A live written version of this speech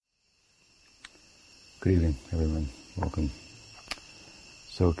Good evening, everyone. Welcome.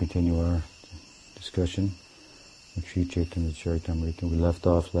 So we'll continue our discussion with Sri Caitanya-caritamrta. We left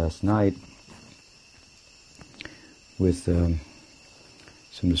off last night with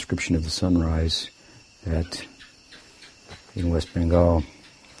some description of the sunrise in West Bengal,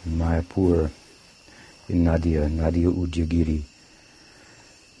 in Mayapur, in Nadia Udayagiri.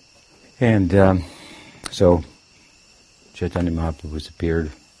 And so Chaitanya Mahaprabhu has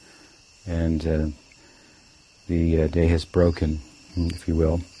appeared, and the day has broken, if you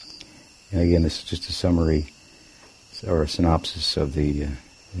will. And again, this is just a summary or a synopsis of the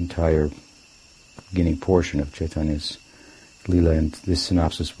entire beginning portion of Chaitanya's Lila, and this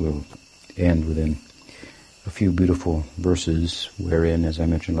synopsis will end within a few beautiful verses wherein, as I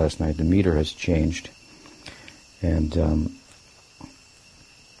mentioned last night, the meter has changed, and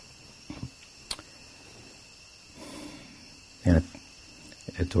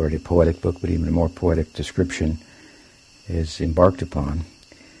it's already a poetic book, but even a more poetic description is embarked upon.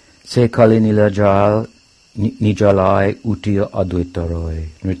 Se kali nila jal nijalai utiya advaita roy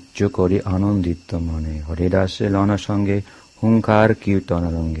nritya kori anandita mane Haridasa lana sange hunkar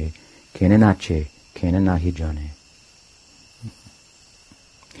kirtana range kene nache kene nahi jane.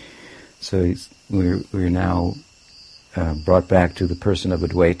 So we're now brought back to the person of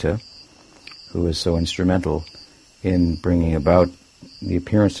Advaita, who is so instrumental in bringing about the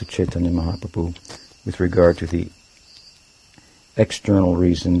appearance of Chaitanya Mahaprabhu with regard to the external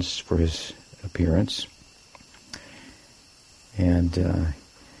reasons for his appearance. And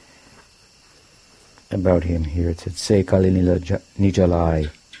about him here it said, Se kali nila nijalai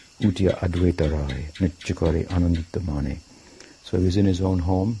utiya advaita rai nitchakari anandita mane. So he was in his own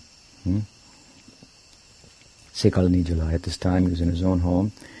home. Se kali nijalai, at this time he was in his own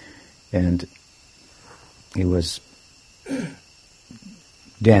home, and he was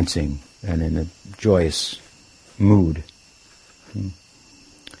dancing and in a joyous mood.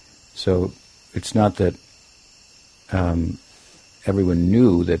 So it's not that everyone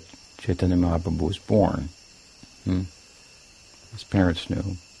knew that Chaitanya Mahaprabhu was born. His parents knew,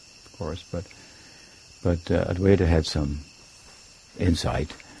 of course, but Advaita had some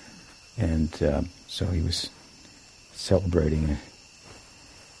insight, and so he was celebrating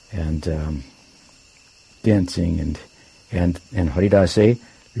and dancing and Haridasa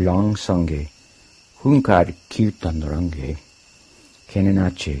long sange hunkar kirtan range kene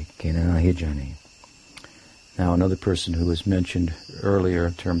nache kene nahi jane. Now another person who was mentioned earlier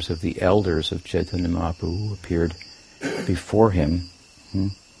in terms of the elders of Chaitanya Mahaprabhu who appeared before him,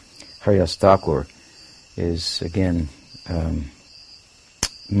 Haridasa Thakur, is again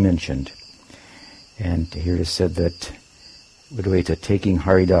mentioned. And here it is said that Advaita, taking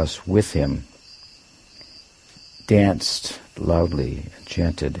Haridas with him, danced loudly and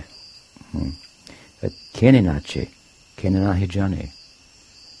chanted, Kene nache, kene nahi jane.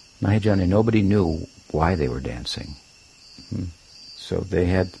 Nahi jane, nobody knew why they were dancing. So they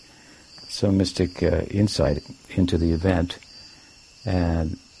had some mystic insight into the event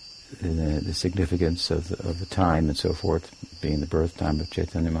and the significance of the time and so forth, being the birth time of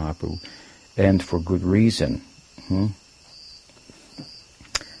Chaitanya Mahaprabhu, and for good reason.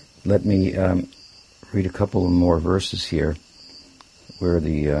 Let me read a couple more verses here where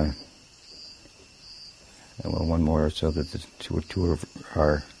one more so that the two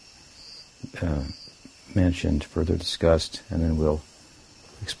are mentioned, further discussed, and then we'll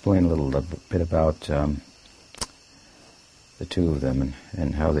explain a little bit about the two of them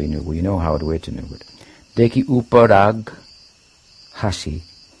and how they knew. We know how Advaita knew it. Deki uparag hasi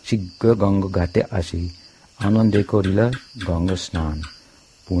shigga ganga gate asi anande korila ganga snan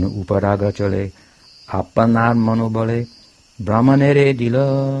puna uparaga chale apanar manobale brahmanere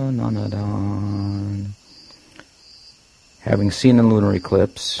dila nanadan. Having seen the lunar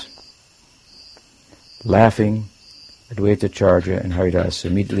eclipse, laughing, Advaita Charya and Haridasa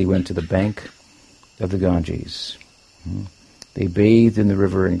immediately went to the bank of the Ganges. They bathed in the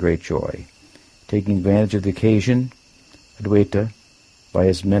river in great joy. Taking advantage of the occasion, Advaita, by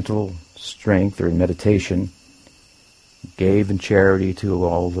his mental strength or in meditation, gave in charity to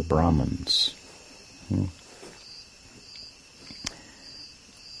all the Brahmins.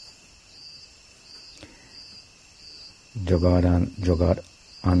 Jagat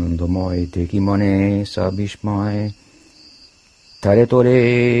Anandamoy Teki Mane Sabishmoy Tare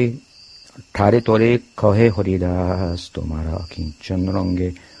Tore Kahe Haridas Tomara Kinchan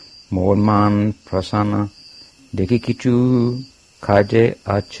Range Morman Prasana Deki Kichu Kaje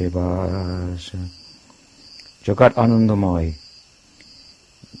Achebas Jagat Anandamoy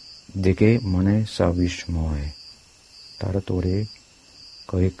Deke Mane Sabishmoy Tare Tore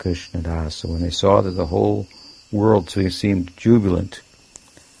Koi Krishna Das. So when they saw that the whole world seemed jubilant,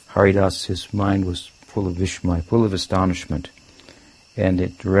 Haridas, his mind was full of Vishmaya, full of astonishment. And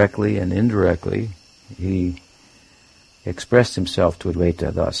it directly and indirectly, he expressed himself to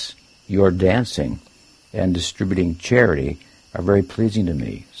Advaita thus: your dancing and distributing charity are very pleasing to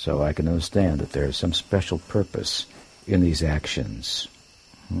me, so I can understand that there is some special purpose in these actions.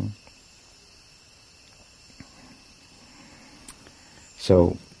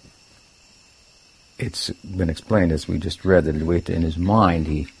 So, it's been explained, as we just read, that Advaita, in his mind,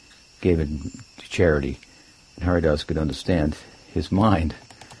 he gave it to charity. And Haridas could understand his mind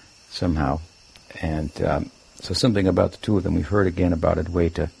somehow. And so something about the two of them, we've heard again about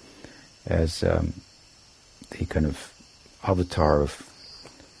Advaita as the kind of avatar of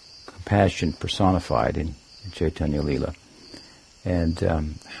compassion personified in Caitanya-lila, and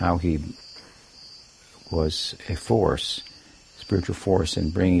how he was a force, spiritual force, in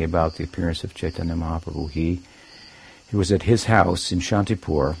bringing about the appearance of Chaitanya Mahaprabhu. He was at his house in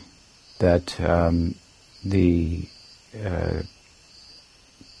Shantipur that the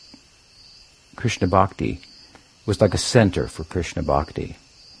Krishna Bhakti was like a center for Krishna Bhakti.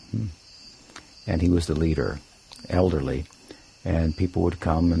 And he was the leader, elderly, and people would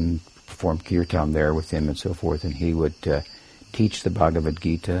come and perform kirtan there with him and so forth, and he would teach the Bhagavad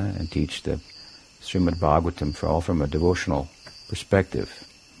Gita and teach the Srimad Bhagavatam, all from a devotional perspective.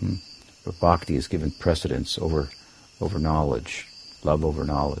 But bhakti is given precedence over knowledge, love over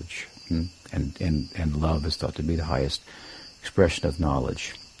knowledge, and love is thought to be the highest expression of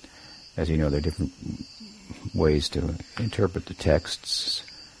knowledge. As you know, there are different ways to interpret the texts.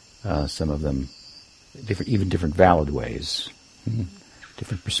 Some of them, different valid ways,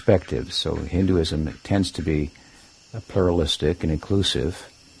 different perspectives. So Hinduism tends to be pluralistic and inclusive.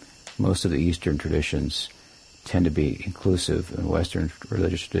 Most of the Eastern traditions tend to be inclusive, and Western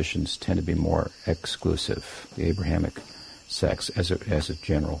religious traditions tend to be more exclusive. The Abrahamic sects, as a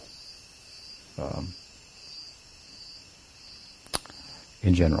general,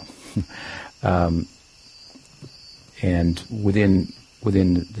 in general, and within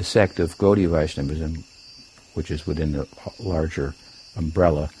the sect of Gaudiya Vaishnavism, which is within the larger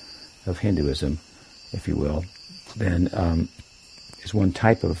umbrella of Hinduism, if you will, then is one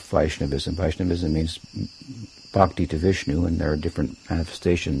type of Vaishnavism. Vaishnavism means bhakti to Vishnu, and there are different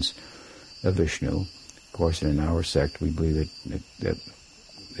manifestations of Vishnu. Of course, in our sect, we believe that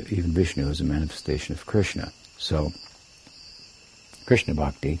even Vishnu is a manifestation of Krishna. So, Krishna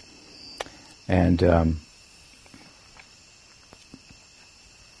bhakti, and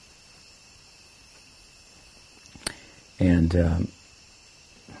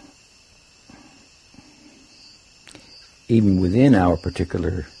even within our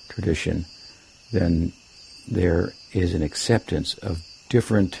particular tradition, then there is an acceptance of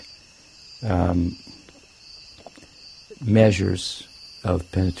different measures of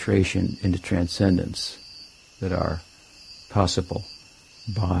penetration into transcendence that are possible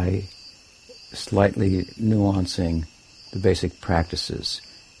by slightly nuancing the basic practices,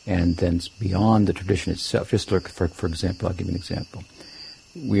 and then beyond the tradition itself. Just look, for example, I'll give you an example.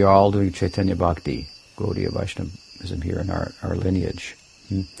 We are all doing Chaitanya Bhakti, Gaudiya Vaishnavism here in our lineage.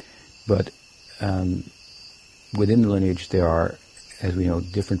 But within the lineage there are, as we know,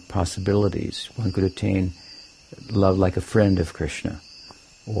 different possibilities. One could attain love like a friend of Krishna,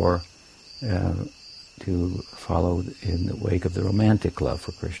 or to follow in the wake of the romantic love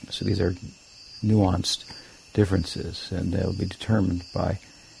for Krishna. So these are nuanced differences, and they'll be determined by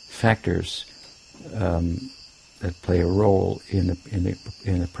factors that play a role in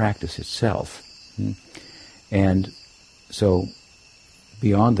the practice itself. And so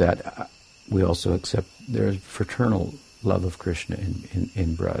beyond that, we also accept there's fraternal love of Krishna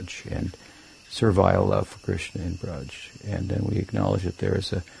in Braj, and servile love for Krishna in Braj. And then we acknowledge that there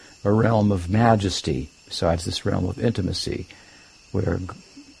is a realm of majesty besides this realm of intimacy, where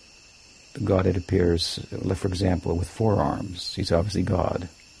the Godhead appears, for example, with 4 arms. He's obviously God.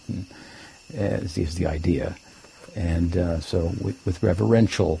 Is the idea. And so with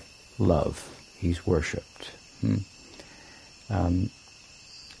reverential love, he's worshipped.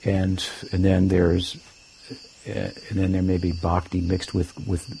 And then there may be bhakti mixed with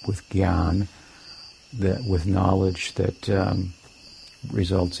gyan, with knowledge that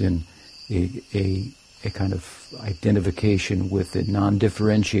results in a kind of identification with the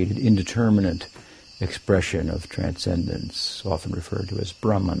non-differentiated, indeterminate expression of transcendence, often referred to as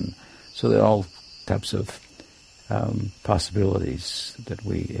Brahman. So there are all types of possibilities that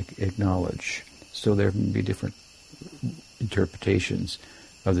we acknowledge. So there can be different interpretations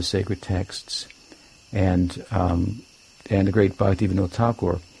of the sacred texts, and And the great Bhaktivinoda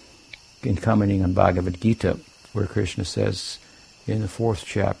Thakur, in commenting on Bhagavad Gita, where Krishna says in the 4th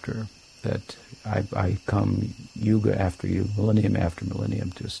chapter that I come yuga after you, millennium after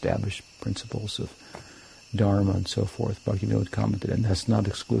millennium, to establish principles of Dharma and so forth. Bhaktivinoda commented, and that's not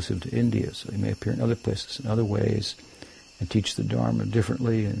exclusive to India, so he may appear in other places in other ways and teach the Dharma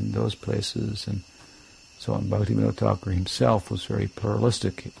differently in those places and so on. Bhaktivinoda Thakur himself was very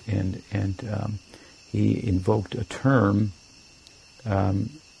pluralistic, and he invoked a term that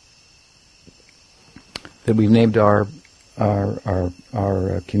we've named our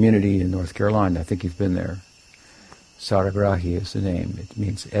community in North Carolina. I think you've been there. Saragrahi is the name. It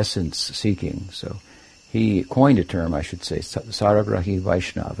means essence seeking. So he coined a term, I should say, Saragrahi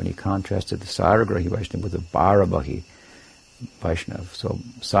Vaishnav, and he contrasted the Saragrahi Vaishnav with the Bharavahi Vaishnav. So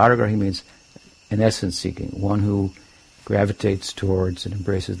Saragrahi means an essence seeking, one who gravitates towards and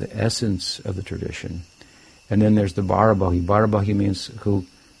embraces the essence of the tradition. And then there's the Bharavahi. Bharavahi means who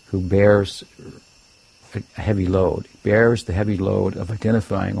bears a heavy load. He bears the heavy load of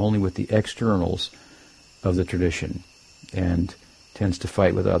identifying only with the externals of the tradition and tends to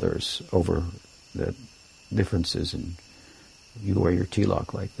fight with others over the differences, and you wear your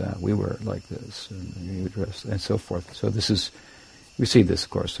tilak like that, we wear it like this, and you dress, and so forth. So we see this, of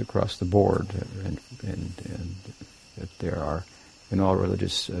course, across the board, and that there are, in all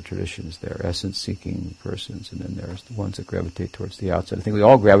religious traditions, there are essence-seeking persons, and then there's the ones that gravitate towards the outside. I think we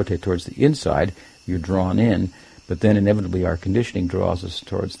all gravitate towards the inside, you're drawn in, but then inevitably our conditioning draws us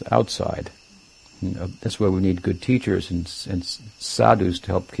towards the outside. That's why we need good teachers and sadhus to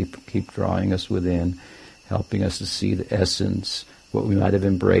help keep drawing us within, helping us to see the essence. What we might have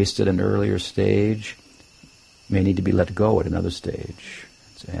embraced at an earlier stage may need to be let go at another stage,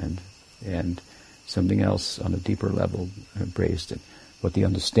 and something else on a deeper level embraced. And what the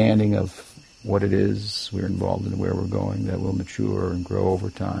understanding of what it is we're involved in, where we're going, that will mature and grow over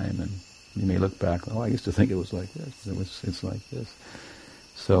time. And you may look back, I used to think it was like this. It's like this.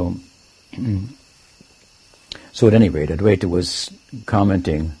 So at any rate, Advaita was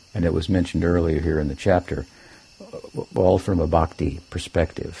commenting, and it was mentioned earlier here in the chapter, all from a bhakti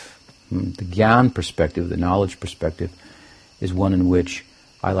perspective. The Gyan perspective, the knowledge perspective, is one in which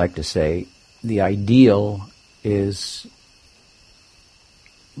I like to say the ideal is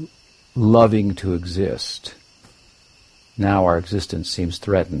loving to exist. Now our existence seems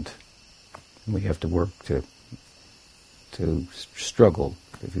threatened. We have to work to struggle,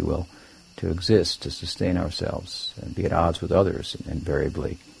 if you will, to exist, to sustain ourselves, and be at odds with others,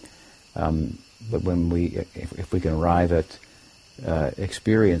 invariably. But when if we can arrive at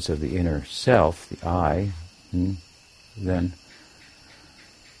experience of the inner self, the I, then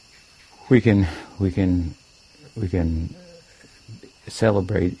we can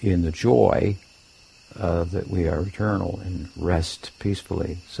celebrate in the joy that we are eternal and rest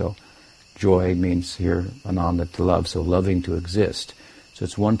peacefully. So joy means here ananda, to love, so loving to exist. So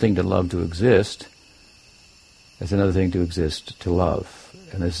it's one thing to love to exist, it's another thing to exist to love.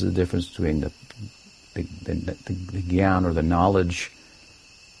 And this is the difference between the gyan, or the knowledge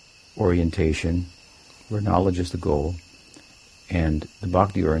orientation, where knowledge is the goal, and the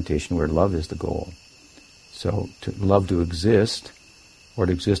bhakti orientation, where love is the goal. So to love to exist, or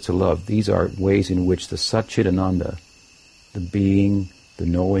to exist to love, these are ways in which the Satchidananda, the being, the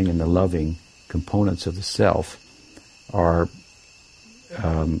knowing, and the loving components of the self are,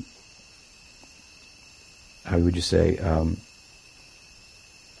 how would you say,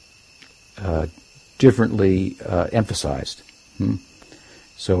 differently emphasized.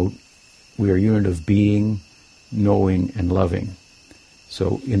 So we are a unit of being, knowing, and loving.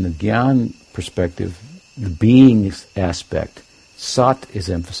 So in the Gyan perspective, the being aspect, Sat is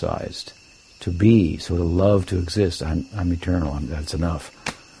emphasized, to be, so to love, to exist. I'm eternal, that's enough.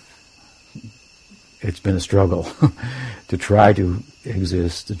 It's been a struggle to try to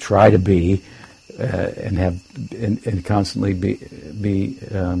exist, to try to be, and constantly be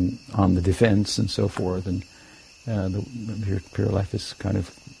on the defense and so forth. And the pure life is kind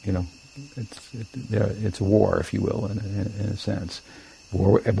of, it's a war, if you will, in a sense,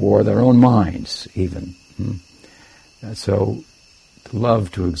 war with our own minds, even. So to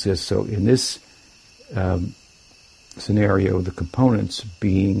love to exist. So in this scenario, the components,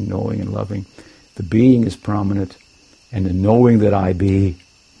 being, knowing, and loving, the being is prominent, and the knowing that I be,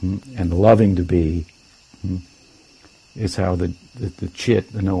 and the loving to be, is how the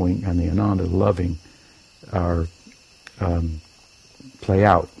chit, the knowing, and the ananda, the loving, are play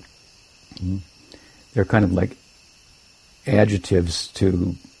out. They're kind of like adjectives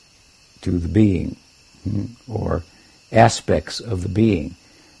to the being, or aspects of the being.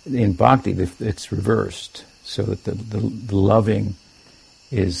 In bhakti, it's reversed. so that the loving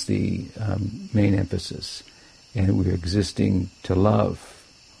is the main emphasis, and we're existing to love,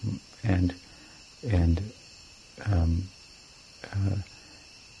 and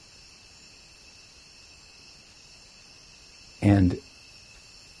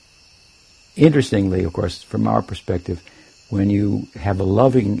interestingly, of course, from our perspective, when you have a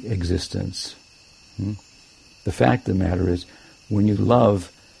loving existence, the fact of the matter is, when you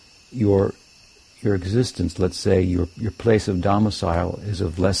love, your existence, let's say your place of domicile, is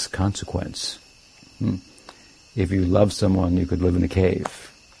of less consequence. If you love someone, you could live in a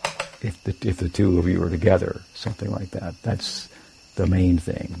cave. If the two of you were together, something like that. That's the main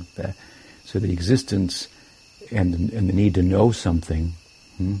thing. So the existence and the need to know something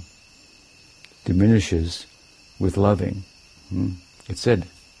diminishes with loving. It said,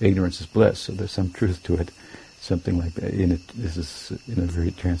 ignorance is bliss, so there's some truth to it. Something like that. This is in a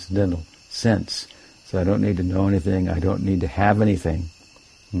very transcendental sense. So I don't need to know anything. I don't need to have anything.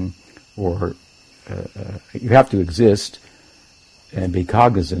 Or you have to exist and be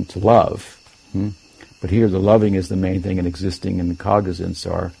cognizant to love. But here the loving is the main thing, and existing and the cognizance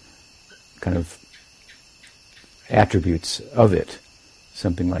are kind of attributes of it.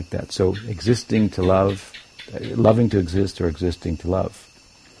 Something like that. So existing to love, loving to exist, or existing to love.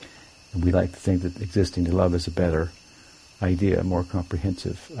 And we like to think that existing to love is a better idea, a more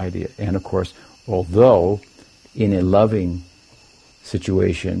comprehensive idea. And of course, although in a loving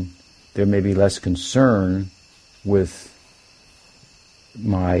situation there may be less concern with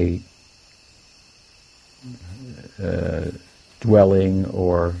my dwelling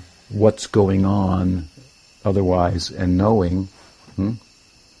or what's going on otherwise and knowing,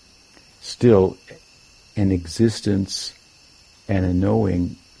 still an existence and a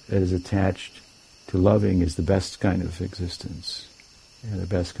knowing that is attached to loving is the best kind of existence and the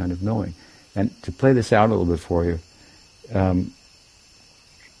best kind of knowing. And to play this out a little bit for you,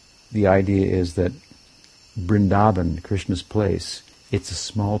 the idea is that Vrindavan, Krishna's place, it's a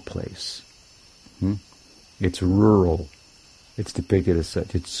small place. It's rural. It's depicted as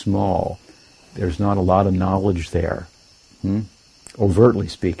such. It's small. There's not a lot of knowledge there, overtly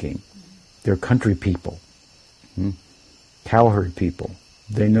speaking. They're country people, cowherd people.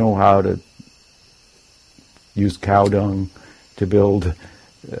 They know how to use cow dung to build,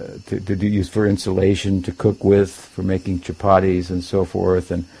 to use for insulation, to cook with, for making chapatis and so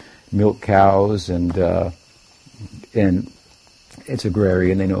forth, and milk cows, and it's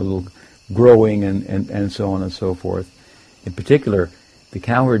agrarian. They know a little growing and so on and so forth. In particular, the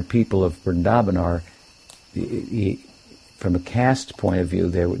cowherd people of Vrindavan are, from a caste point of view,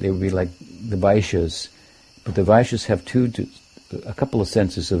 they would be like the Vaishyas, but the Vaishyas have a couple of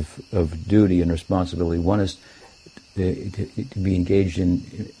senses of duty and responsibility. One is to be engaged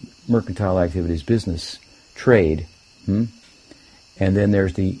in mercantile activities, business, trade, and then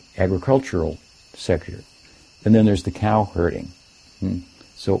there's the agricultural sector, and then there's the cow herding.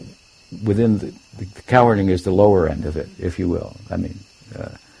 So within the cow herding is the lower end of it, if you will. I mean,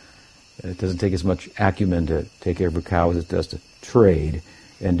 it doesn't take as much acumen to take care of a cow as it does to trade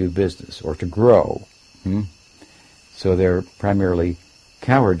and do business or to grow. So they're primarily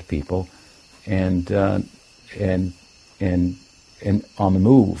cowherd people, and on the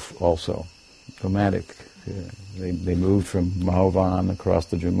move also, nomadic. They moved from Mahovan across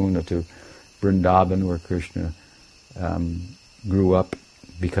the Jamuna to Vrindavan, where Krishna grew up,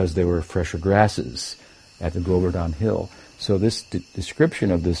 because there were fresher grasses at the Govardhan hill. So this description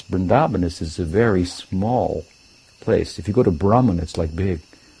of this Vrindavan is a very small place. If you go to Brahman, it's like big.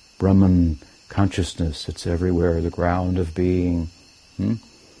 Brahman consciousness, it's everywhere, the ground of being.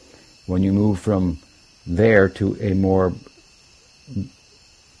 When you move from there to a more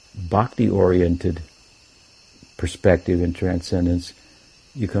bhakti-oriented perspective and transcendence,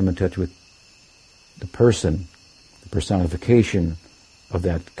 you come in touch with the person, the personification of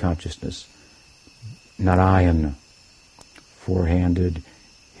that consciousness. Narayan, four-handed,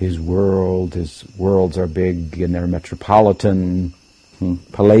 his worlds are big and they're metropolitan,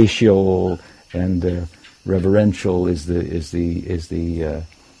 palatial, and reverential is the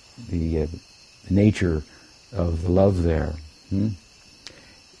nature of the love there. You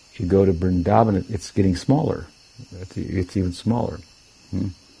go to Vrindavan, it's getting smaller. It's even smaller.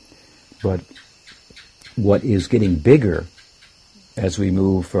 But what is getting bigger as we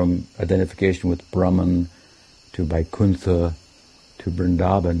move from identification with Brahman to Vaikuntha to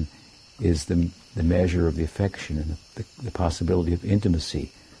Vrindavan is the measure of the affection and the possibility of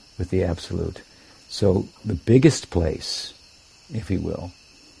intimacy with the Absolute. So the biggest place, if you will,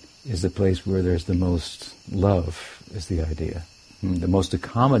 is the place where there's the most love, is the idea. The most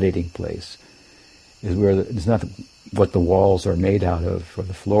accommodating place. is where it's not what the walls are made out of or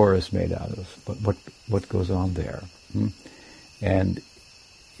the floor is made out of, but what goes on there. And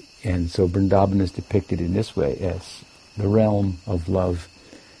so Vrindavan is depicted in this way as the realm of love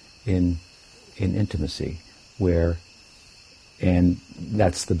in intimacy, and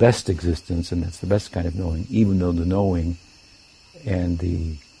that's the best existence, and that's the best kind of knowing, even though the knowing and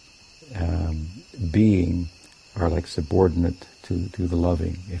the being are like subordinate to the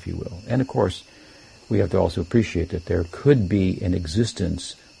loving, if you will. And of course, we have to also appreciate that there could be an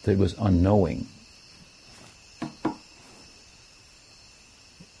existence that was unknowing,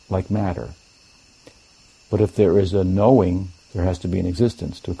 like matter. But if there is a knowing, there has to be an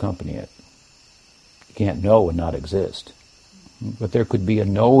existence to accompany it. You can't know and not exist. But there could be a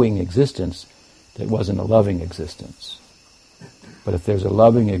knowing existence that wasn't a loving existence. But if there's a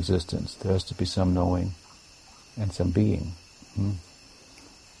loving existence, there has to be some knowing and some being.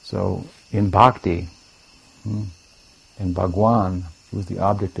 So in bhakti, in Bhagwan, who is the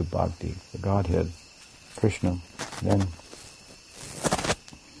object of bhakti, the Godhead, Krishna, then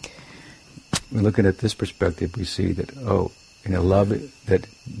we look at it this perspective, we see that, in a love, that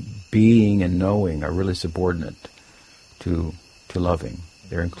being and knowing are really subordinate to loving.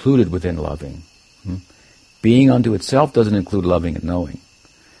 They're included within loving. Being unto itself doesn't include loving and knowing.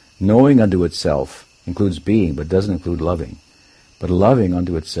 Knowing unto itself includes being, but doesn't include loving. But loving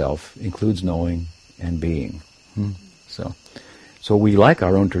unto itself includes knowing and being. So we like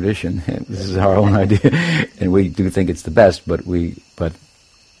our own tradition. This is our own idea, and we do think it's the best. But we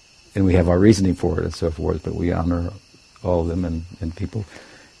have our reasoning for it and so forth. But we honor all of them, and people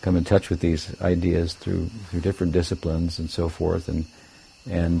come in touch with these ideas through different disciplines and so forth,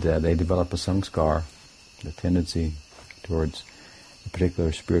 and they develop a samskar, a tendency towards a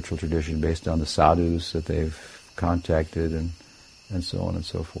particular spiritual tradition based on the sadhus that they've contacted, and so on and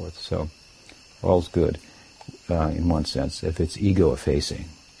so forth. So all's good in one sense. If it's ego-effacing,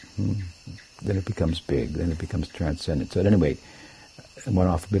 then it becomes big, then it becomes transcendent. So at any rate, I went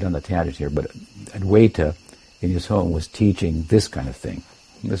off a bit on the tangent here, but Advaita in his home was teaching this kind of thing.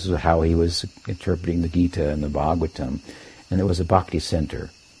 This is how he was interpreting the Gita and the Bhagavatam. And it was a bhakti center,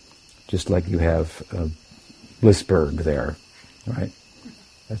 just like you have Blissburg there, right?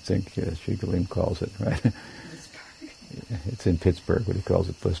 I think Sri Galim calls it, right? It's in Pittsburgh, but he calls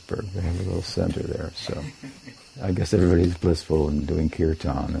it Blissburg. They have a little center there. So I guess everybody's blissful and doing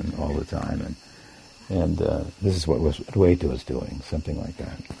kirtan and all the time. And this is what Advaita was doing, something like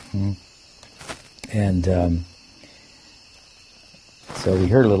that. And so we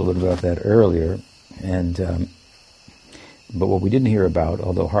heard a little bit about that earlier, but what we didn't hear about,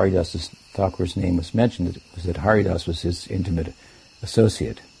 although Haridasa Thakur's name was mentioned, was that Haridas was his intimate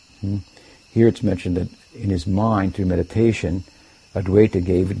associate. Here it's mentioned that in his mind, through meditation, Advaita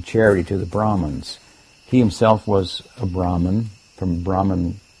gave in charity to the Brahmins. He himself was a Brahmin, from a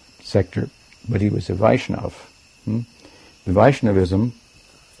Brahmin sector, but he was a Vaishnav. The Vaishnavism,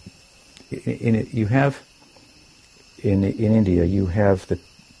 in India, you have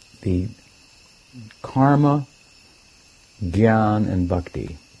the karma, jnana, and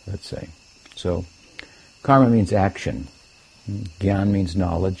bhakti, let's say. So, karma means action, jnana means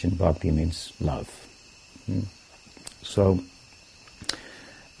knowledge, and bhakti means love. So,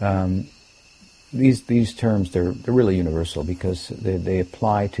 these terms, they're really universal because they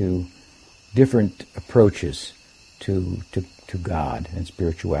apply to different approaches to God and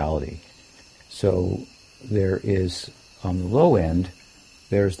spirituality. So there is, on the low end,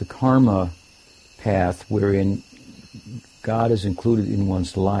 there's the karma path wherein God is included in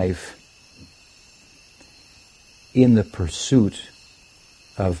one's life in the pursuit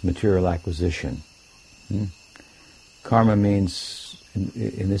of material acquisition. Karma means,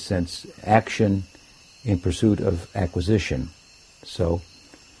 in this sense, action in pursuit of acquisition. So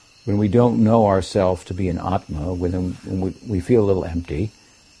when we don't know ourselves to be an Atma, when we feel a little empty,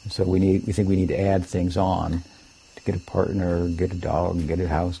 so we think we need to add things on to get a partner, get a dog, get a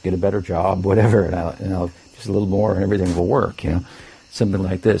house, get a better job, whatever, and just a little more and everything will work, something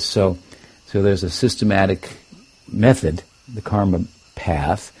like this. So there's a systematic method, the karma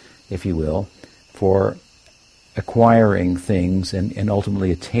path, if you will, for acquiring things and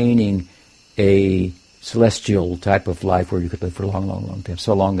ultimately attaining a celestial type of life where you could live for a long, long, long time.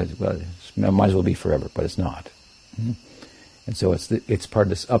 So long that it might as well be forever, but it's not. And so it's part of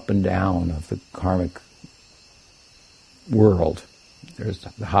this up and down of the karmic world. There's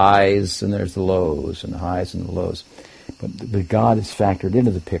the highs and there's the lows, and the highs and the lows. But God is factored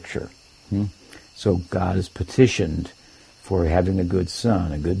into the picture. So God is petitioned for having a good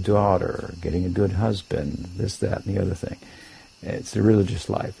son, a good daughter, getting a good husband, this, that, and the other thing. It's the religious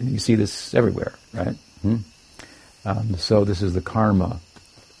life. And you see this everywhere, right? So this is the karma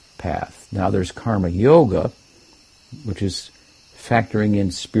path. Now there's karma yoga, which is factoring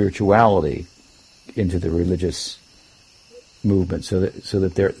in spirituality into the religious movement. So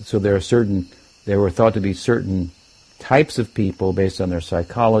that there were thought to be certain types of people based on their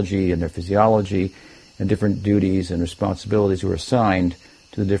psychology and their physiology and different duties and responsibilities were assigned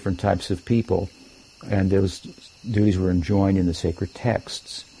to the different types of people. And those duties were enjoined in the sacred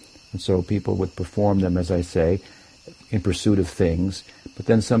texts. And so people would perform them, as I say, in pursuit of things. But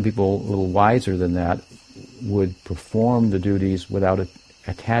then some people, a little wiser than that, would perform the duties without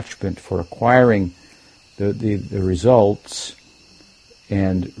attachment for acquiring the results,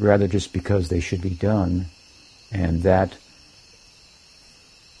 and rather just because they should be done, and that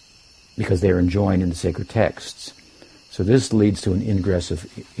because they are enjoined in the sacred texts. So this leads to an ingress of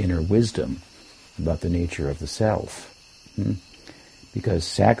inner wisdom about the nature of the self. Because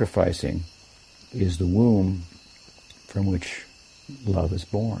sacrificing is the womb from which love is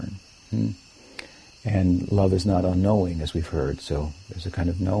born. And love is not unknowing, as we've heard, so there's a kind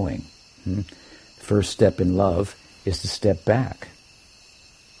of knowing. The first step in love is to step back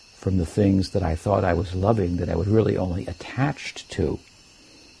from the things that I thought I was loving, that I was really only attached to.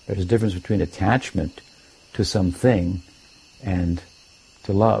 There's a difference between attachment to something and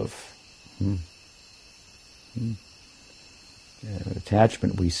to love.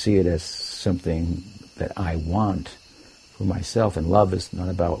 Attachment, we see it as something that I want for myself, and love is not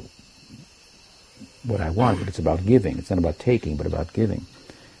about what I want, but it's about giving. It's not about taking, but about giving.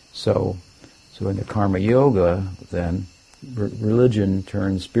 So in the karma yoga, then religion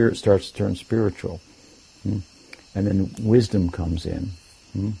starts to turn spiritual, and then wisdom comes in,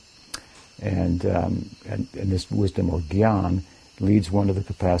 and this wisdom or gyan leads one to the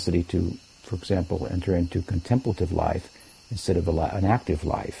capacity to, for example, enter into contemplative life instead of an active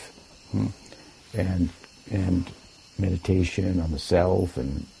life, and meditation on the self,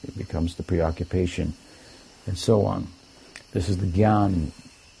 and it becomes the preoccupation, and so on. This is the Gyan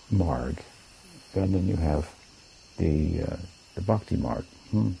Marg, and then you have the Bhakti Marg.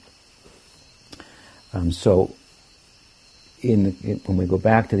 So when we go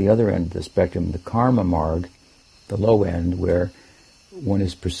back to the other end of the spectrum, the Karma Marg, the low end, where one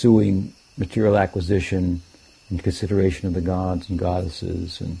is pursuing material acquisition and consideration of the gods and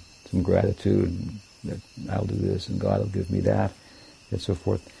goddesses and some gratitude, that I'll do this and God will give me that, and so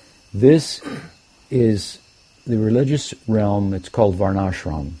forth. This is the religious realm. It's called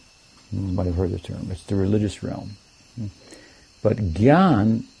Varnashram. You might have heard the term. It's the religious realm. But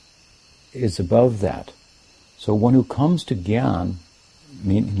Gyan is above that. So one who comes to Gyan,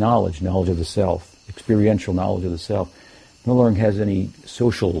 knowledge of the self, experiential knowledge of the self, no longer has any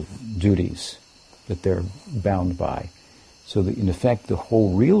social duties that they're bound by. So in effect, the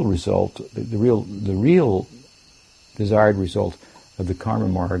whole real result, the real desired result of the karma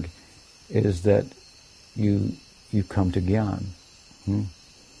marg is that you come to Gyan.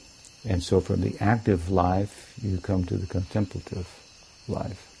 And so from the active life, you come to the contemplative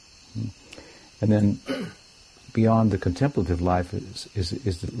life. And then beyond the contemplative life is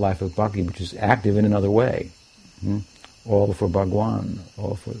the life of bhakti, which is active in another way. All for Bhagwan,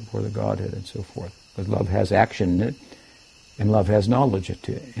 all for the Godhead, and so forth. But love has action in it, and love has knowledge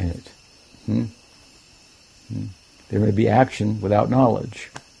in it. There may be action without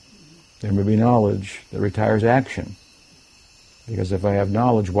knowledge. There may be knowledge that retires action. Because if I have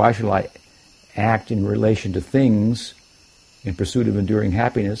knowledge, why should I act in relation to things in pursuit of enduring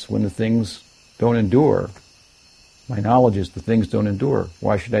happiness when the things don't endure? My knowledge is the things don't endure.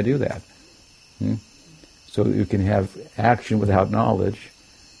 Why should I do that? So you can have action without knowledge.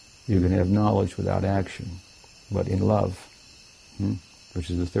 You can have knowledge without action. But in love, which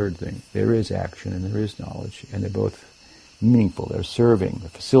is the third thing, there is action and there is knowledge, and they're both meaningful. They're serving, they're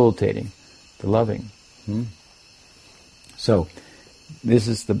facilitating, they're loving. So this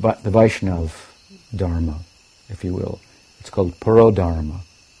is the Vaishnav Dharma, if you will. It's called Parodharma.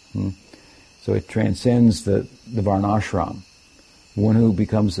 So it transcends the Varnashram. One who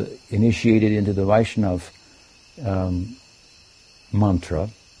becomes initiated into the Vaishnav mantra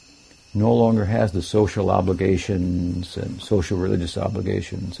no longer has the social obligations and social religious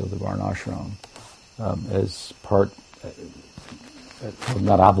obligations of the Varnashram as part,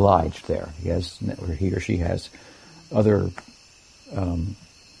 not obliged there. He or she has other,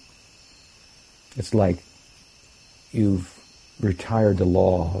 it's like you've retired the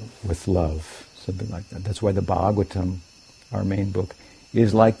law with love, something like that. That's why the Bhagavatam, our main book,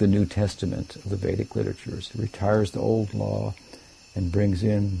 is like the New Testament of the Vedic literatures. It retires the old law and brings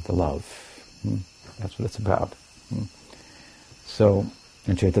in the love. That's what it's about. So,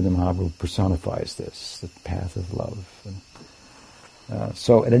 and Chaitanya Mahaprabhu personifies this, the path of love.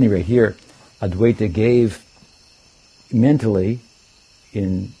 So, at any rate, here, Advaita gave mentally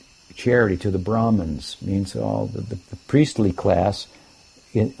in charity to the Brahmins, means all the priestly class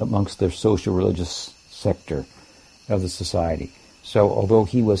amongst their social religious sector of the society. So, although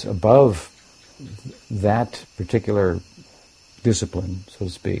he was above that particular discipline, so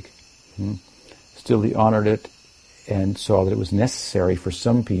to speak, still he honored it and saw that it was necessary for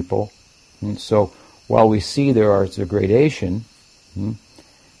some people. And so while we see there is a gradation,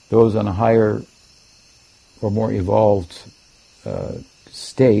 those on a higher or more evolved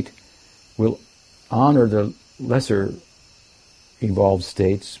state will honor the lesser evolved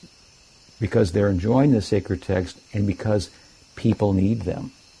states because they're enjoying the sacred text and because people need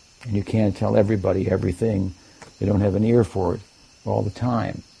them. And you can't tell everybody everything. They don't have an ear for it all the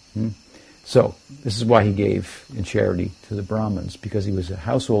time. So, this is why he gave in charity to the Brahmins, because he was a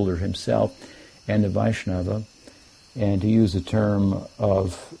householder himself and a Vaishnava. And to use the term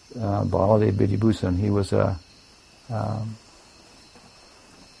of Baladev Vidibhusan, he was a,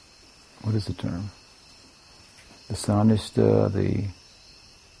 what is the term? The Sanishta, the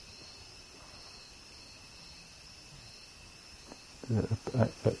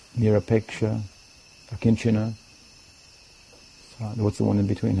Nirapeksha, Akinchana. What's the one in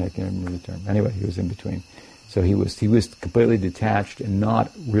between? I can't remember the term. Anyway, he was in between. So he was completely detached and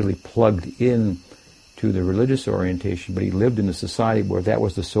not really plugged in to the religious orientation, but he lived in a society where that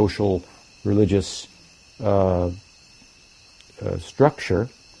was the social religious structure,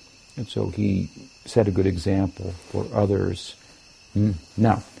 and so he set a good example for others.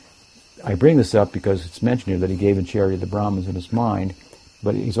 Now, I bring this up because it's mentioned here that he gave in charity to the Brahmins in his mind,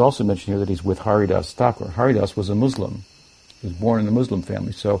 but he's also mentioned here that he's with Haridas Thakur. Haridas was a Muslim. He was born in a Muslim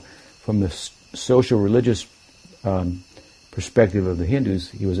family. So from the social religious perspective of the Hindus,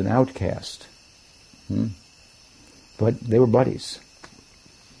 he was an outcast. But they were buddies.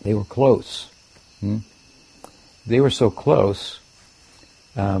 They were close. They were so close.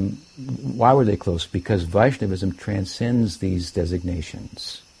 Why were they close? Because Vaishnavism transcends these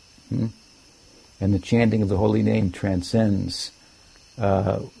designations. And the chanting of the holy name transcends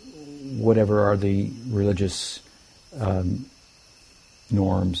whatever are the religious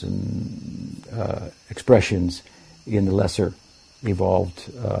norms and expressions in the lesser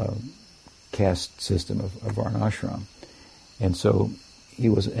evolved caste system of Varnashram. And so he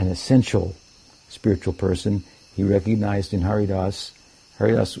was an essential spiritual person. He recognized in Haridas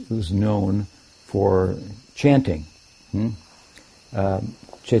was known for chanting.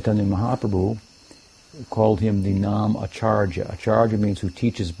 Chaitanya Mahaprabhu called him the Nam Acharya. Acharya means who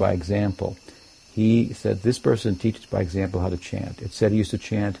teaches by example. He said this person teaches by example how to chant. It said he used to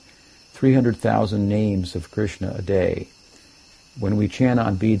chant 300,000 names of Krishna a day. When we chant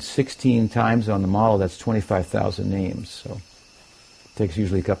on beads 16 times on the mala, that's 25,000 names. So it takes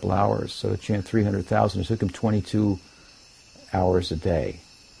usually a couple hours. So to chant 300,000, it took him 22 hours a day.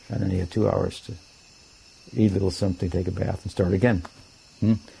 And then he had 2 hours to eat a little something, take a bath, and start again.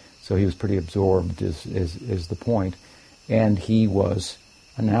 So he was pretty absorbed, is the point. And he was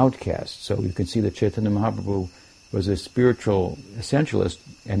an outcast. So you can see that Chaitanya Mahaprabhu was a spiritual essentialist,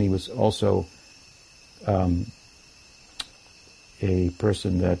 and he was also a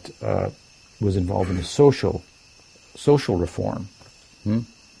person that was involved in a social reform,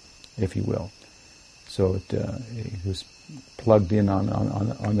 if you will. So he was plugged in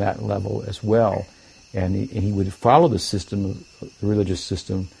on that level as well, and he would follow the system, the religious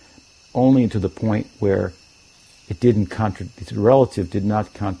system, only to the point where it didn't the relative did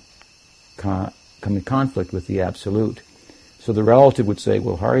not come in conflict with the absolute. So the relative would say,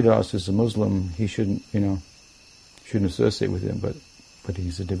 well, Haridas is a Muslim, he shouldn't associate with him, but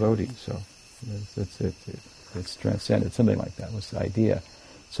he's a devotee, so that's it. It's transcended. Something like that was the idea.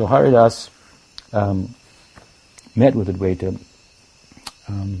 So Haridas met with Advaita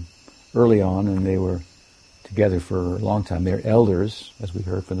early on, and they were together for a long time. They're elders, as we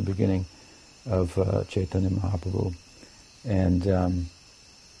heard from the beginning of Chaitanya Mahaprabhu. And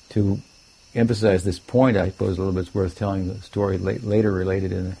to emphasize this point, I suppose a little bit, it's worth telling the story later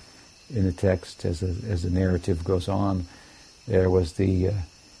related in the text as the narrative goes on. There was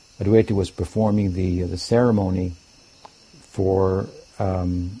Advaita was performing the ceremony for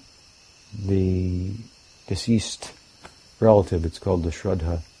the deceased relative. It's called the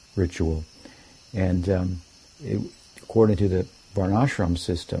Shraddha ritual. And according to the Varnashram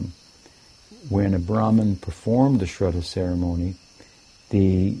system, when a Brahmin performed the Shraddha ceremony,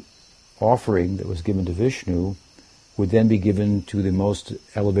 the offering that was given to Vishnu would then be given to the most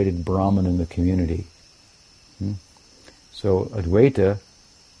elevated Brahmin in the community. So Advaita,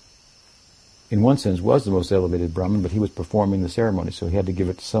 in one sense, was the most elevated Brahmin, but he was performing the ceremony, so he had to give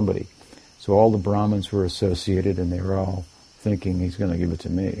it to somebody. So all the Brahmins were associated, and they were all thinking, he's going to give it to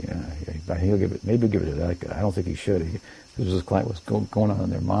me. He'll give it. Maybe he'll give it to that guy. I don't think he should. This was what's going on in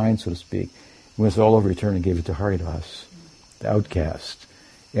their mind, so to speak. When it's all over, he turned and gave it to Haridas, the outcast.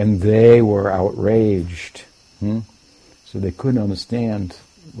 And they were outraged. So they couldn't understand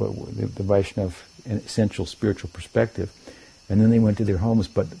the Vaishnava essential spiritual perspective. And then they went to their homes,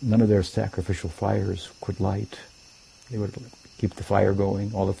 but none of their sacrificial fires could light. They would keep the fire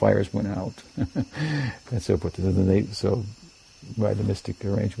going. All the fires went out. And so forth. So by the mystic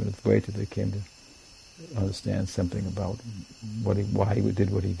arrangement of Advaita, they came to understand something about why he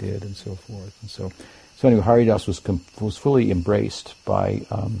did what he did, and so forth. And so anyway, Haridas was fully embraced by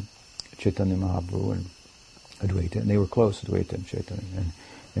Chaitanya Mahaprabhu and Advaita, and they were close, Advaita and Chaitanya.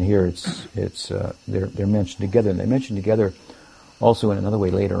 And here they're mentioned together, and they're mentioned together also in another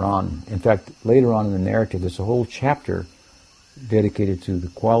way later on. In fact, later on in the narrative, there's a whole chapter dedicated to the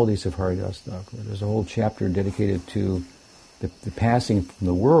qualities of Haridas Thakur. There's a whole chapter dedicated to the passing from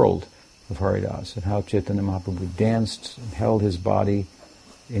the world of Haridas, and how Chaitanya Mahaprabhu danced and held his body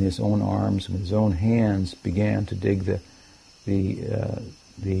in his own arms, and with his own hands began to dig the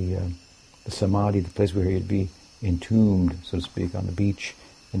samadhi, the place where he'd be entombed, so to speak, on the beach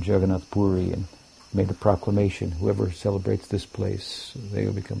in Jagannath Puri, and made a proclamation: whoever celebrates this place, they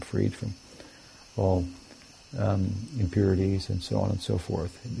will become freed from all impurities, and so on and so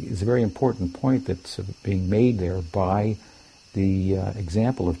forth. It's a very important point that's being made there by the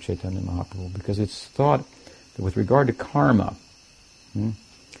example of Chaitanya Mahaprabhu, because it's thought that with regard to karma,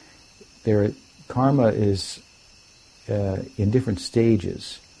 karma is in different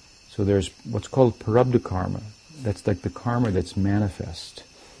stages. So there's what's called parabdha karma. That's like the karma that's manifest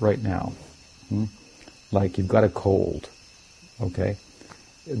right now. Like you've got a cold, okay?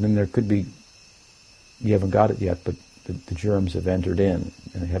 And then there could be, you haven't got it yet, but the germs have entered in,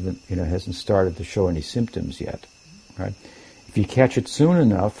 and it hasn't started to show any symptoms yet, right? If you catch it soon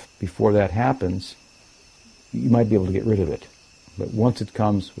enough before that happens, you might be able to get rid of it. But once it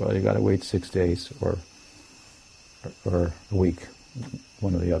comes, well, you've got to wait 6 days or a week,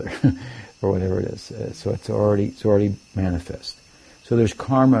 one or the other, or whatever it is. So it's already manifest. So there's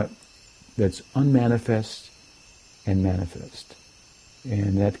karma that's unmanifest and manifest.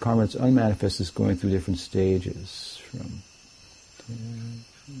 And that karma that's unmanifest is going through different stages, from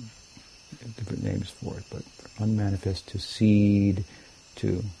different names for it, but unmanifest to seed,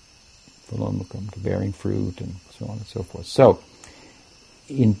 to phalomukam, to bearing fruit, and so on and so forth. So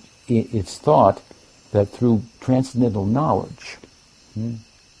it's thought that through transcendental knowledge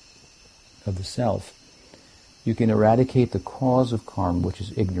of the self, you can eradicate the cause of karma, which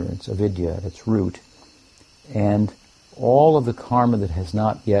is ignorance, avidya, at its root, and all of the karma that has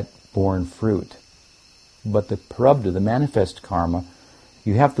not yet borne fruit. But the prabdha, the manifest karma,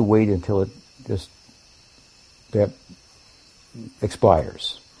 you have to wait until it just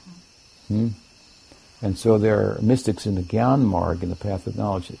expires. And so there are mystics in the Gyan Marg, in the path of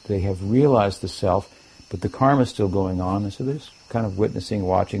knowledge, they have realized the self, but the karma is still going on, and so they're just kind of witnessing,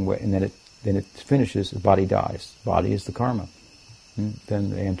 watching, and then it finishes, the body dies. The body is the karma. Then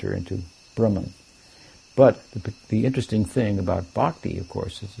they enter into Brahman. But the interesting thing about bhakti, of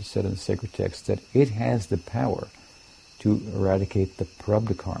course, as is said in the sacred text, that it has the power to eradicate the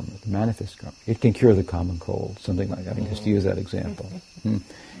prabdha karma, the manifest karma. It can cure the common cold, something like that. I mean, just to use that example.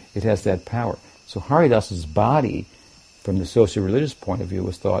 It has that power. So Haridas's body, from the socio-religious point of view,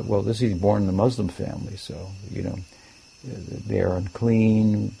 was thought, well, this is born in a Muslim family, so, they are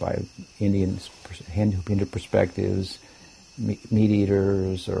unclean by Hindu perspectives, meat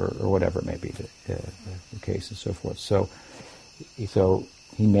eaters, or whatever it may be the case, and so forth. So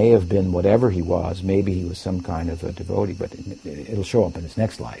he may have been whatever he was. Maybe he was some kind of a devotee, but it'll show up in his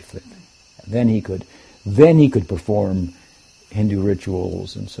next life. Then he could perform Hindu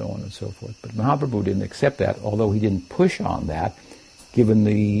rituals and so on and so forth. But Mahaprabhu didn't accept that, although he didn't push on that, given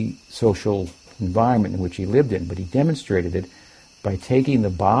the social environment in which he lived in. But he demonstrated it by taking the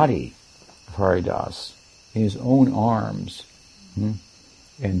body of Haridas in his own arms,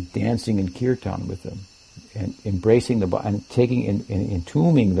 and dancing in kirtan with them, and embracing the body, and taking and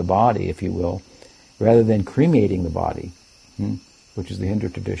entombing the body, if you will, rather than cremating the body, which is the Hindu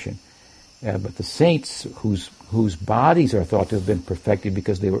tradition. But the saints whose bodies are thought to have been perfected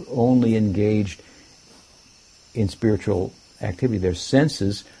because they were only engaged in spiritual activity, their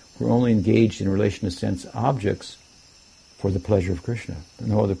senses were only engaged in relation to sense objects for the pleasure of Krishna, for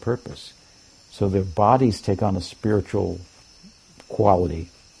no other purpose. So their bodies take on a spiritual quality.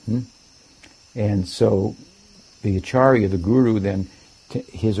 And so the Acharya, the Guru, then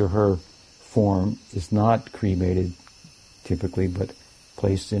his or her form is not cremated typically, but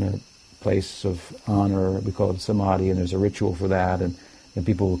placed in a place of honor. We call it samadhi, and there's a ritual for that, and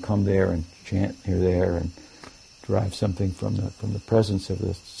people will come there and chant here, there, and derive something from the presence of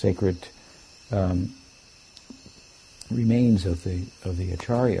the sacred remains of the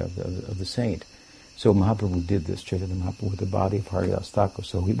Acharya, of the saint. So Mahaprabhu did this, Chaitanya Mahaprabhu, with the body of Haridas Thakur.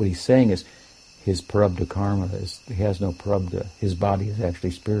 So what he's saying is, his prarabdha karma he has no prarabdha. His body is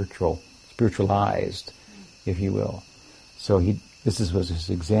actually spiritualized, if you will. So this was his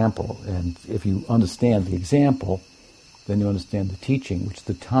example, and if you understand the example, then you understand the teaching, which at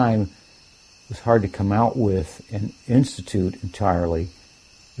the time was hard to come out with and institute entirely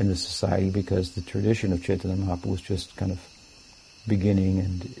in the society, because the tradition of Chaitanya Mahaprabhu was just kind of beginning,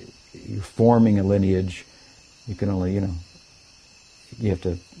 and you're forming a lineage. You can only, you have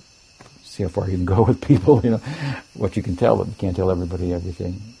to see how far you can go with people, what you can tell them. You can't tell everybody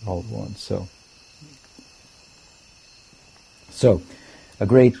everything all at once. So a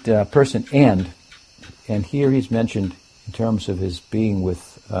great person, and here he's mentioned in terms of his being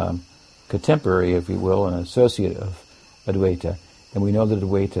with contemporary, if you will, an associate of Advaita. And we know that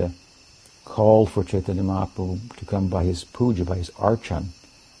Advaita called for Chaitanya Mahaprabhu to come by his puja, by his archan.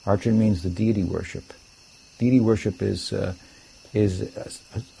 Archan means the deity worship. Deity worship is a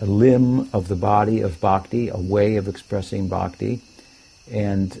limb of the body of bhakti, a way of expressing bhakti,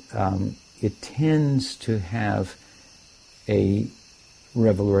 and it tends to have a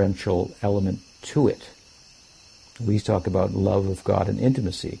reverential element to it. We talk about love of God and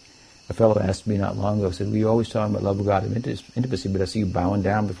intimacy. A fellow asked me not long ago, said, "We always talk about love of God and intimacy, but I see you bowing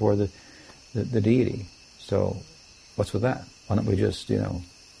down before the deity. So what's with that? Why don't we just,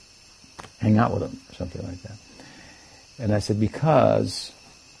 hang out with him," or something like that. And I said, because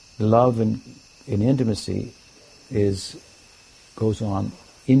love and intimacy goes on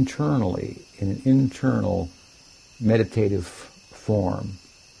internally, in an internal meditative form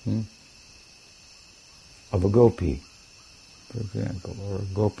of a gopi, for example, or a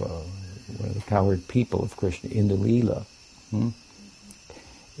gopa, one of the cowherd people of Krishna in the Lila.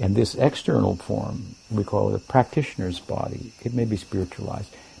 And this external form, we call it a practitioner's body. It may be spiritualized,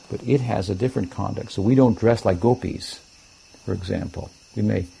 but it has a different conduct. So we don't dress like gopis, for example.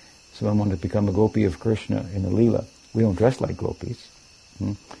 Someone want to become a gopi of Krishna in the Lila. We don't dress like gopis.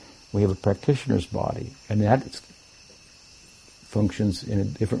 We have a practitioner's body, and that functions in a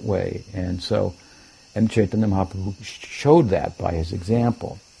different way. And Chaitanya Mahaprabhu showed that by his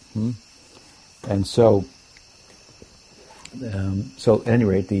example. And so at any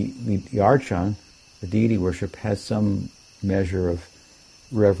rate, the archan, the deity worship, has some measure of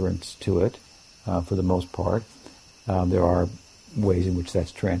reverence to it, for the most part. There are ways in which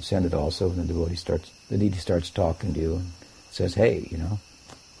that's transcended also, and the deity starts talking to you and says, "Hey,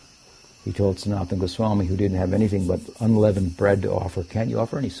 he told Sanatana Goswami, who didn't have anything but unleavened bread to offer, 'Can't you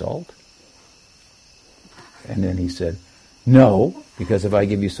offer any salt?' And then he said, 'No, because if I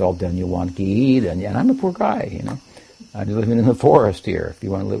give you salt, then you'll want ghee, and I'm a poor guy, I'm living in the forest here. If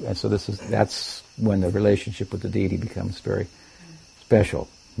you want to live,' and so that's when the relationship with the deity becomes very special.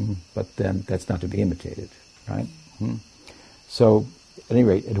 But then that's not to be imitated, right? So, at any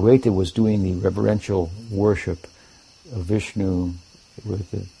rate, Advaita was doing the reverential worship of Vishnu,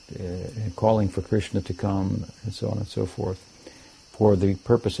 with calling for Krishna to come, and so on and so forth, for the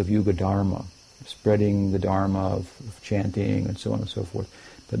purpose of Yuga Dharma, spreading the Dharma of chanting, and so on and so forth,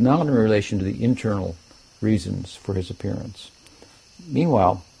 but not in relation to the internal reasons for his appearance.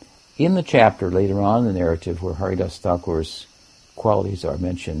 Meanwhile, in the chapter later on in the narrative where Haridas Thakur's qualities are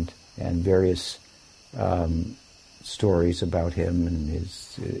mentioned, and various stories about him and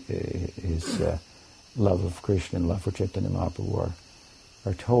his love of Krishna and love for Chaitanya Mahaprabhu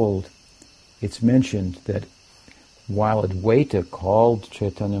are told, it's mentioned that while Advaita called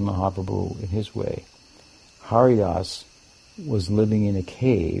Chaitanya Mahaprabhu in his way, Haridas was living in a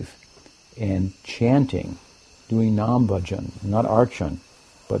cave and chanting, doing nam bhajan, not archan,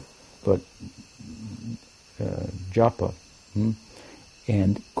 but japa,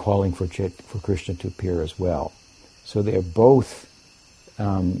 and calling for Krishna to appear as well. So they're both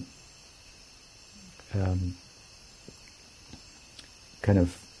kind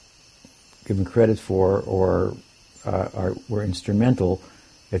of given credit for, or were instrumental,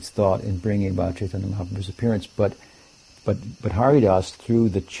 it's thought, in bringing about Chaitanya Mahaprabhu's appearance. But Haridas, through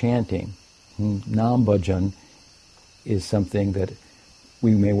the chanting, nam bhajan, is something that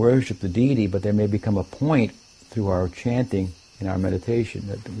we may worship the deity, but there may become a point through our chanting in our meditation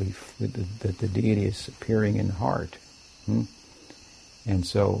that the deity is appearing in the heart. And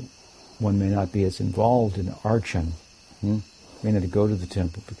so one may not be as involved in archan. May not go to the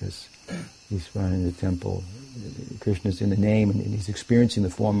temple because he's running the temple. Krishna's in the name, and he's experiencing the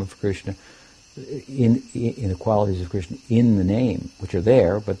form of Krishna in the qualities of Krishna in the name, which are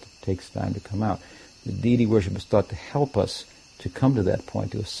there, but it takes time to come out. The deity worship is thought to help us to come to that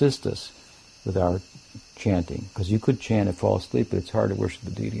point, to assist us with our chanting, because you could chant and fall asleep, but it's hard to worship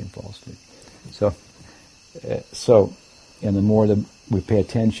the deity and fall asleep. And the more that we pay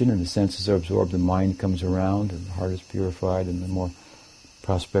attention and the senses are absorbed, the mind comes around and the heart is purified, and the more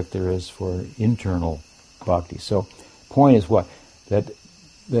prospect there is for internal bhakti. So, point is what? That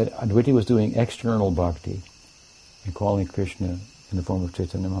Advaita was doing external bhakti and calling Krishna in the form of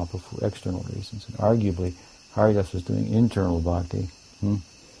Chaitanya Mahaprabhu for external reasons. And arguably, Haridasa was doing internal bhakti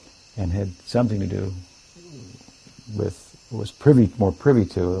and had something to do with, was more privy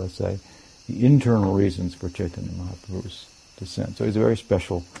to, let's say, the internal reasons for Chaitanya Mahaprabhu's descent. So he's a very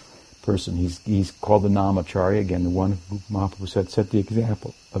special person. He's called the Namacharya, again, the one who Mahaprabhu set the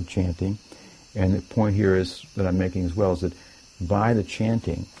example of chanting. And the point here is that I'm making as well is that by the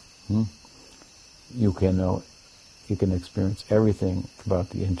chanting, you can experience everything about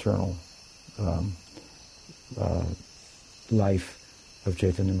the internal life of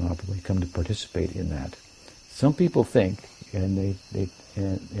Chaitanya Mahaprabhu. You come to participate in that. Some people think, and they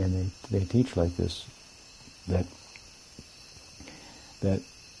teach like this, that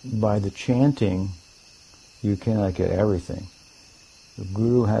by the chanting you cannot get everything. The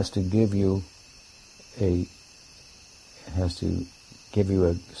Guru has to give you a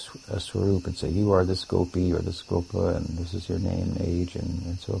swarup and say, you are this gopi or this gopa, and this is your name and age,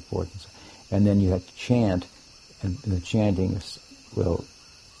 and so forth. And then you have to chant, and the chanting will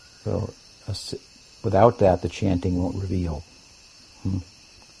without that, the chanting won't reveal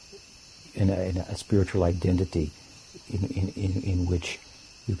in a spiritual identity in which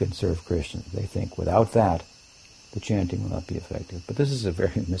you can serve Krishna. They think without that, the chanting will not be effective. But this is a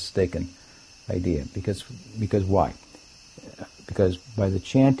very mistaken idea, because why? Because by the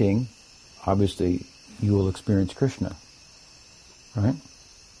chanting, obviously, you will experience Krishna, right?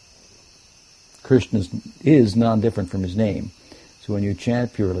 Krishna is non-different from his name. So when you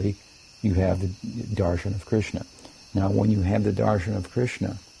chant purely, you have the darshan of Krishna. Now, when you have the darshan of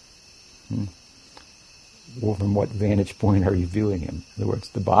Krishna, well, from what vantage point are you viewing him? In other words,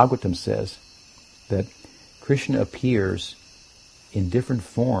 the Bhagavatam says that Krishna appears in different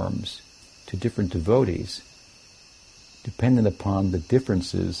forms to different devotees, dependent upon the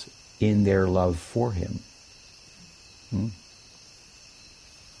differences in their love for him.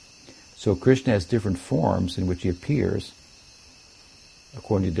 So Krishna has different forms in which he appears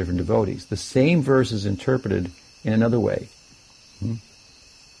according to different devotees. The same verse is interpreted in another way.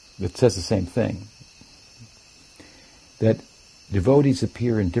 It says the same thing. That devotees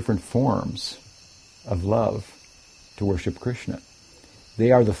appear in different forms of love to worship Krishna.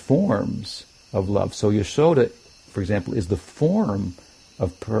 They are the forms of love. So Yashoda, for example, is the form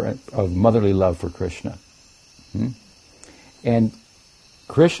of motherly love for Krishna. And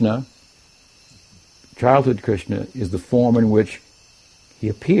Krishna, childhood Krishna, is the form in which he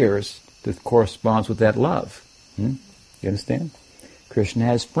appears that corresponds with that love. You understand? Krishna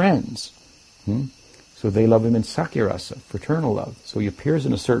has friends. So they love him in Sakyarasa, fraternal love. So he appears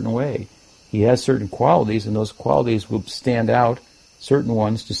in a certain way. He has certain qualities, and those qualities will stand out, certain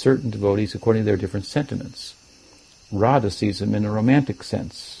ones, to certain devotees according to their different sentiments. Radha sees him in a romantic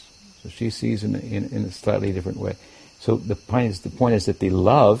sense. So she sees him in a slightly different way. So the point is that the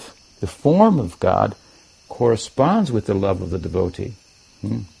love, the form of God, corresponds with the love of the devotee,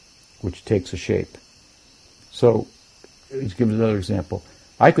 which takes a shape. So, let's give another example.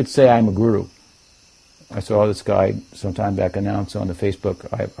 I could say I'm a guru. I saw this guy some time back announce on the Facebook,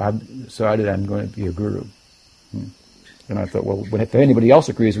 I've decided I'm going to be a guru. And I thought, well, if anybody else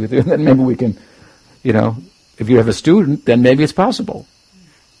agrees with you, then maybe we can, if you have a student, then maybe it's possible.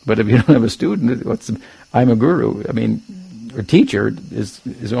 But if you don't have a student, I'm a guru. I mean, a teacher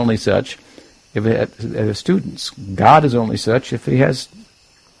is only such if it has students. God is only such if he has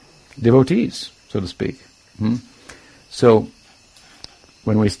devotees, so to speak. So,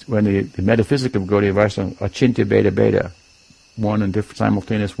 when the metaphysic of Gaudiya Vaishnava, achintya beta beta, one and different,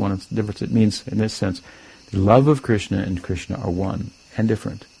 simultaneous, one and different, it means, in this sense, the love of Krishna and Krishna are one and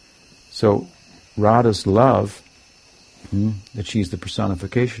different. So, Radha's love, that she's the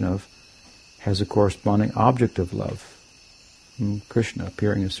personification of, has a corresponding object of love. Krishna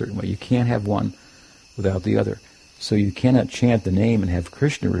appearing in a certain way. You can't have one without the other. So you cannot chant the name and have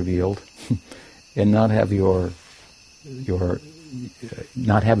Krishna revealed and not have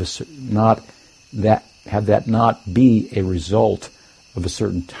have that not be a result of a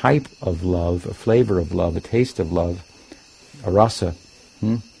certain type of love, a flavor of love, a taste of love, a rasa,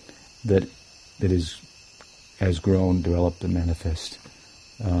 that has grown, developed, and manifest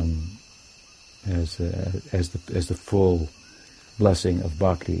as the full blessing of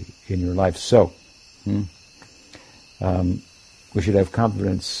bhakti in your life. So, we should have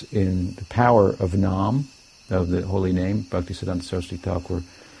confidence in the power of Nam, of the holy name. Bhaktisiddhanta Saraswati Thakur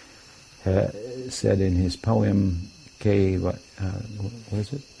said in his poem, what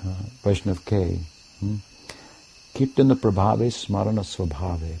is it? Vaishnav K. Kirtana Prabhave Smarana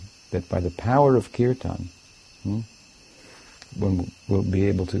Swabhave, that by the power of Kirtan, one will be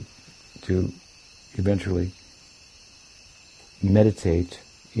able to eventually meditate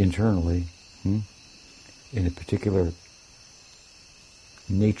internally in a particular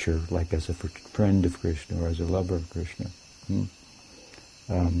nature, like as a friend of Krishna or as a lover of Krishna.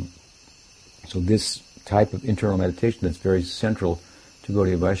 So this type of internal meditation that's very central to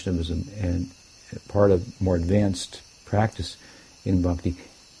Gaudiya Vaishnavism and part of more advanced practice in bhakti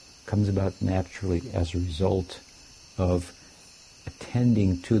comes about naturally as a result of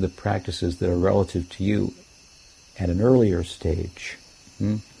attending to the practices that are relative to you at an earlier stage.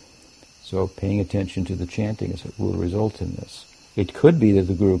 So paying attention to the chanting will result in this. It could be that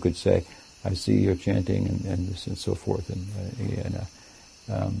the Guru could say, I see you're chanting and this and so forth,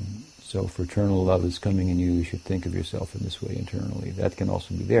 so fraternal love is coming in you, you should think of yourself in this way internally. That can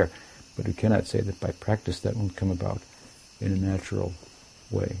also be there. But we cannot say that by practice that won't come about in a natural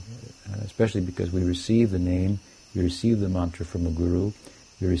way, especially because we receive the name, we receive the mantra from a Guru,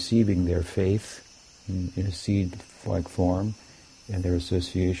 we're receiving their faith in a seed-like form and their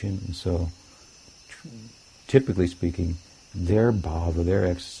association, and so typically speaking, their bhava, their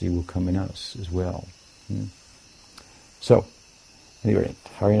ecstasy will come in us as well. So, anyway,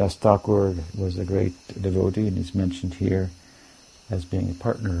 Haridasa Thakur was a great devotee, and he's mentioned here as being a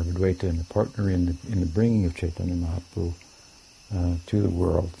partner of Advaita and a partner in the bringing of Chaitanya Mahaprabhu to the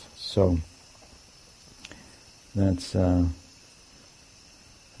world. So that's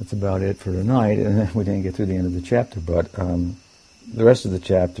about it for tonight. And we didn't get through the end of the chapter, but the rest of the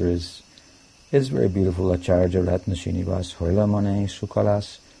chapter is very beautiful. Acharya Ratna Srinivas Hoila Mane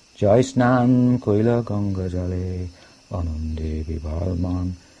Sukalas Jai Snan Koila Ganga Jale Anande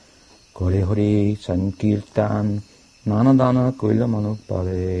Vibalman Kore Hori Sankirtan Nanadana Koila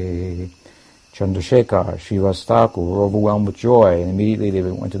Manupale. Chandrasekhar, Srivas Thakur were overwhelmed with joy, and immediately they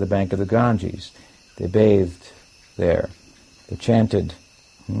went to the bank of the Ganges. They bathed there. They chanted,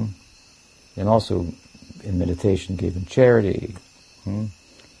 and also in meditation gave in charity. In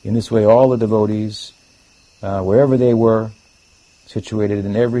this way, all the devotees, wherever they were, situated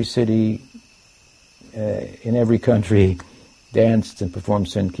in every city, in every country, danced and performed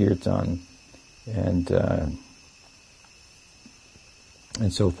Sankirtan, and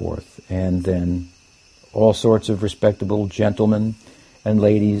so forth. And then all sorts of respectable gentlemen and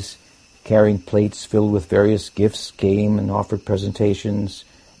ladies carrying plates filled with various gifts came and offered presentations,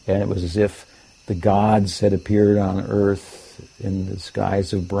 and it was as if the gods had appeared on earth in the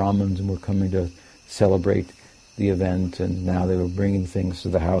skies of Brahmins and were coming to celebrate the event, and now they were bringing things to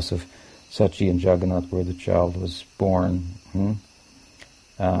the house of Sachi and Jagannath where the child was born.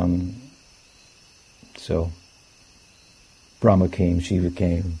 So Brahma came, Shiva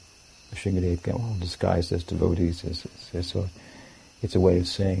came, Shingadev came, all disguised as devotees. So it's a way of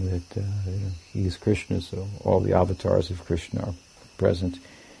saying that he is Krishna, so all the avatars of Krishna are present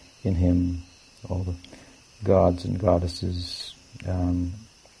in him, all the gods and goddesses.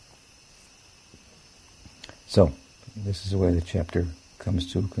 So this is the way the chapter comes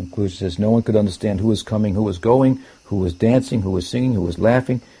to a conclusion. It says, no one could understand who was coming, who was going, who was dancing, who was singing, who was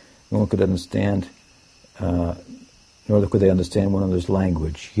laughing. No one could understand, nor could they understand one another's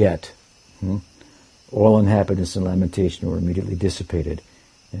language, yet all unhappiness and lamentation were immediately dissipated,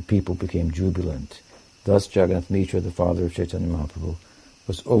 and people became jubilant. Thus Jagannath Mitra, the father of Chaitanya Mahaprabhu,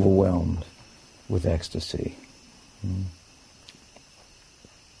 was overwhelmed with ecstasy.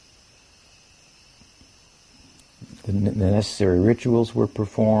 The necessary rituals were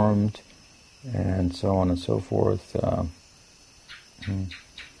performed, and so on and so forth.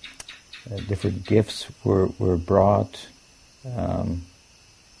 Different gifts were brought,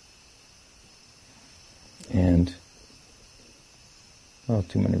 and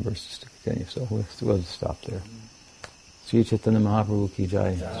too many verses to continue, so we'll stop there. Sri Chaitanya Mahaprabhu ki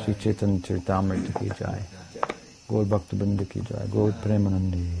jai, Sri Caitanya-caritamrta ki jai, Gaur Bhakta Vrinda ki jai, Gaur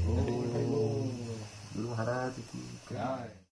Premanande.